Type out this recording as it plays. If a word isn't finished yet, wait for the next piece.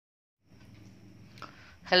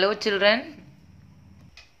Hello children.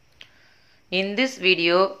 In this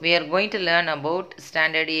video we are going to learn about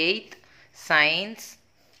Standard 8th Science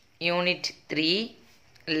Unit 3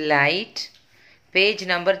 Light, page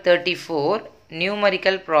number 34,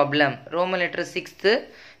 numerical problem, Roman letter 6th,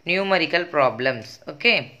 numerical problems.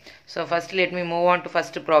 Okay, so first let me move on to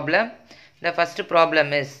first problem. The first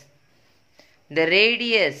problem is the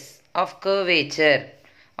radius of curvature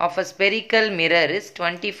of a spherical mirror is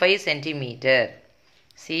 25 centimeter.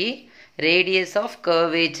 See, radius of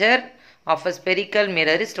curvature of a spherical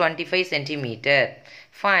mirror is 25 centimeter.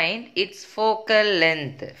 Find its focal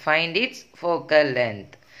length. Find its focal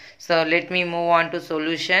length. So let me move on to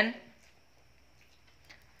solution.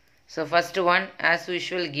 So first one, as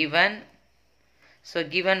usual, given. So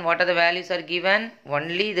given, what are the values are given?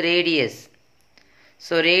 Only the radius.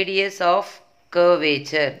 So radius of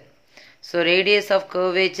curvature. So radius of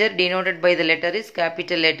curvature denoted by the letter is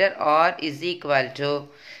capital letter R is equal to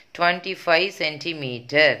 25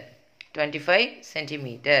 centimeter. 25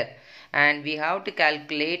 centimeter. And we have to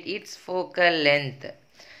calculate its focal length.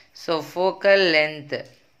 So focal length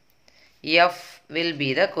F will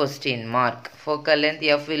be the question mark. Focal length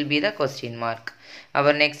F will be the question mark.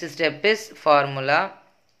 Our next step is formula.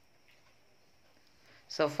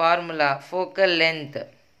 So formula focal length.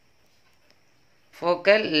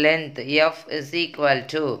 Focal length F is equal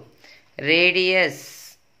to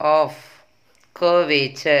radius of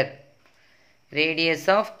curvature. Radius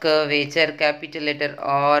of curvature, capital letter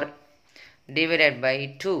R, divided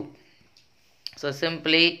by 2. So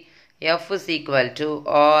simply F is equal to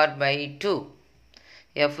R by 2.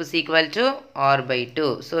 F is equal to R by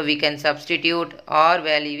 2. So we can substitute R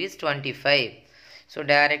value is 25. So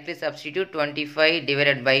directly substitute 25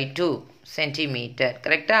 divided by 2 centimeter.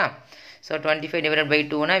 Correct? So 25 divided by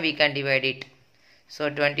 2 now we can divide it. So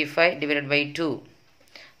 25 divided by 2.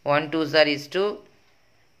 1 2s is 2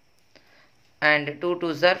 and 2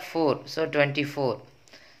 2s are 4. So 24.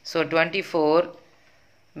 So 24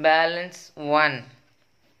 balance 1.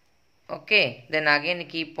 Okay. Then again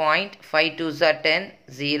keep point. 5 2s are 10.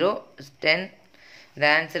 0 10. The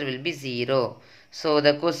answer will be 0. So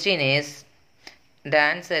the question is, the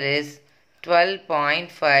answer is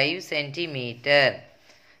 12.5 centimeter.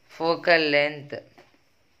 Focal length.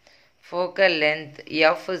 Focal length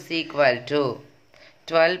F is equal to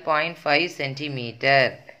 12.5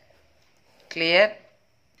 centimeter. Clear?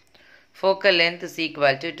 Focal length is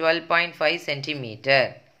equal to 12.5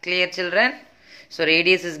 centimeter. Clear children? So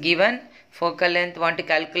radius is given. Focal length want to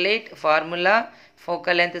calculate. Formula.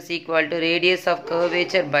 Focal length is equal to radius of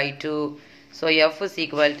curvature by 2. So F is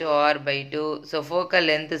equal to R by 2. So focal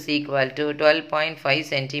length is equal to 12.5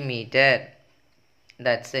 centimeter.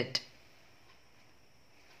 That's it.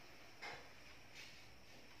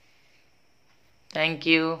 Thank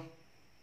you.